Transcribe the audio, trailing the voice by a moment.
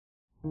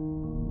Good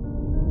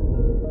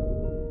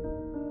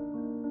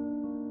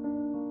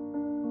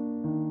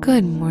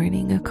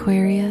morning,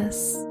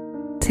 Aquarius.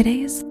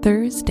 Today is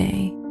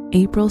Thursday,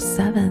 April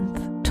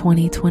 7th,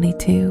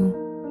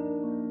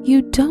 2022.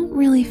 You don't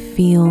really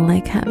feel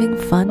like having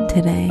fun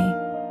today.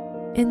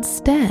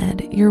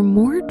 Instead, you're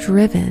more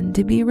driven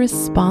to be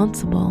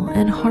responsible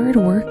and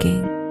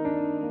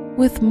hardworking.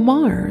 With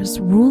Mars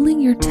ruling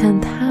your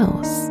 10th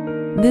house,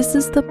 this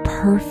is the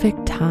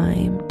perfect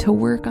time to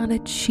work on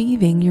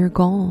achieving your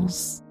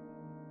goals.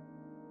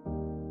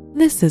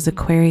 This is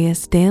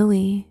Aquarius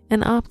Daily,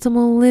 an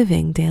optimal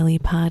living daily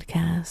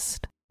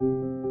podcast.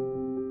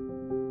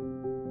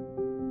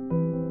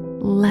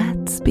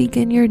 Let's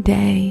begin your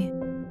day.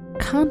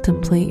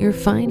 Contemplate your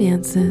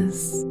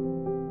finances.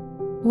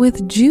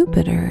 With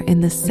Jupiter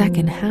in the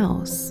second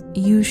house,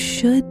 you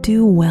should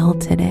do well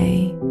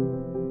today.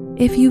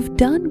 If you've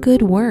done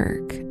good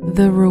work,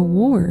 the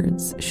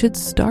rewards should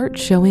start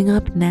showing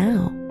up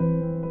now.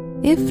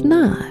 If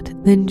not,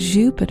 then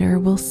Jupiter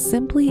will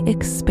simply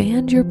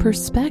expand your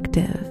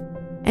perspective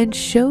and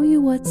show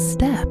you what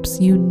steps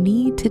you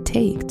need to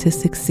take to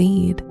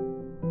succeed.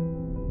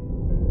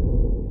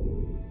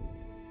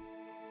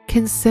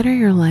 Consider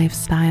your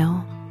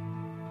lifestyle.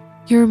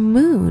 Your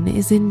moon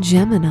is in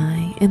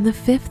Gemini in the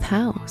 5th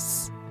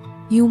house.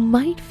 You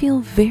might feel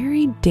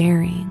very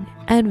daring,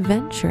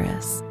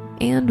 adventurous,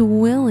 and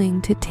willing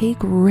to take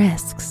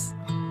risks.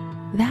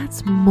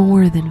 That's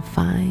more than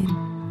fine.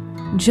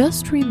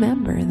 Just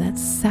remember that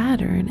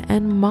Saturn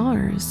and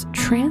Mars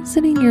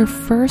transiting your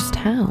 1st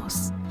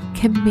house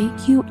can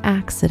make you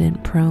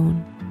accident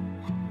prone.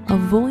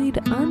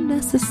 Avoid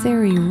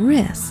unnecessary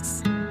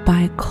risks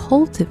by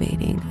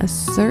cultivating a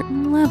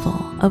certain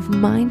level of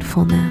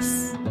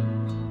mindfulness.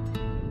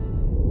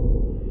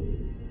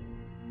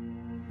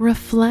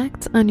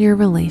 Reflect on your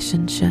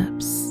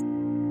relationships.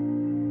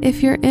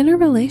 If you're in a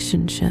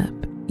relationship,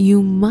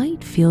 you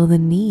might feel the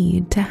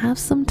need to have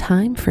some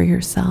time for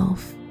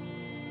yourself.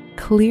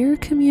 Clear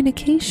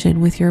communication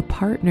with your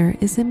partner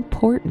is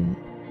important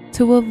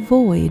to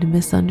avoid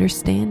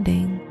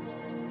misunderstanding.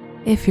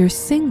 If you're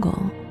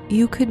single,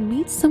 you could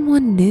meet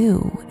someone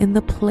new in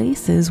the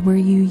places where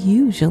you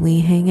usually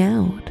hang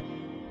out.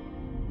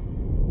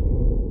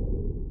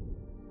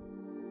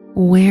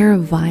 Wear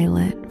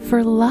violet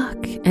for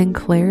luck and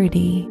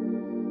clarity.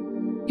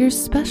 Your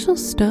special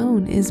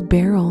stone is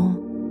beryl,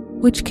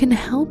 which can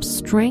help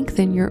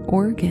strengthen your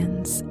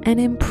organs and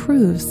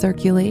improve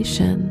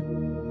circulation.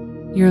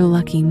 Your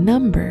lucky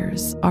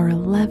numbers are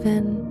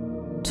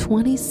 11,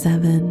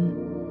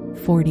 27,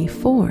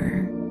 44,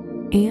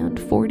 and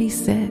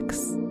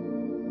 46.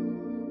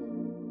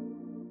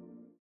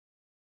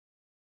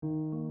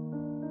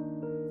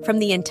 From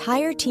the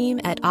entire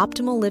team at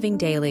Optimal Living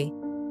Daily,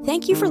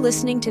 thank you for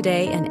listening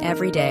today and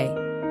every day.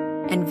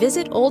 And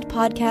visit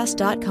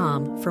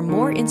oldpodcast.com for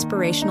more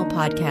inspirational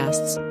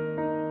podcasts.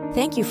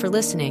 Thank you for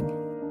listening.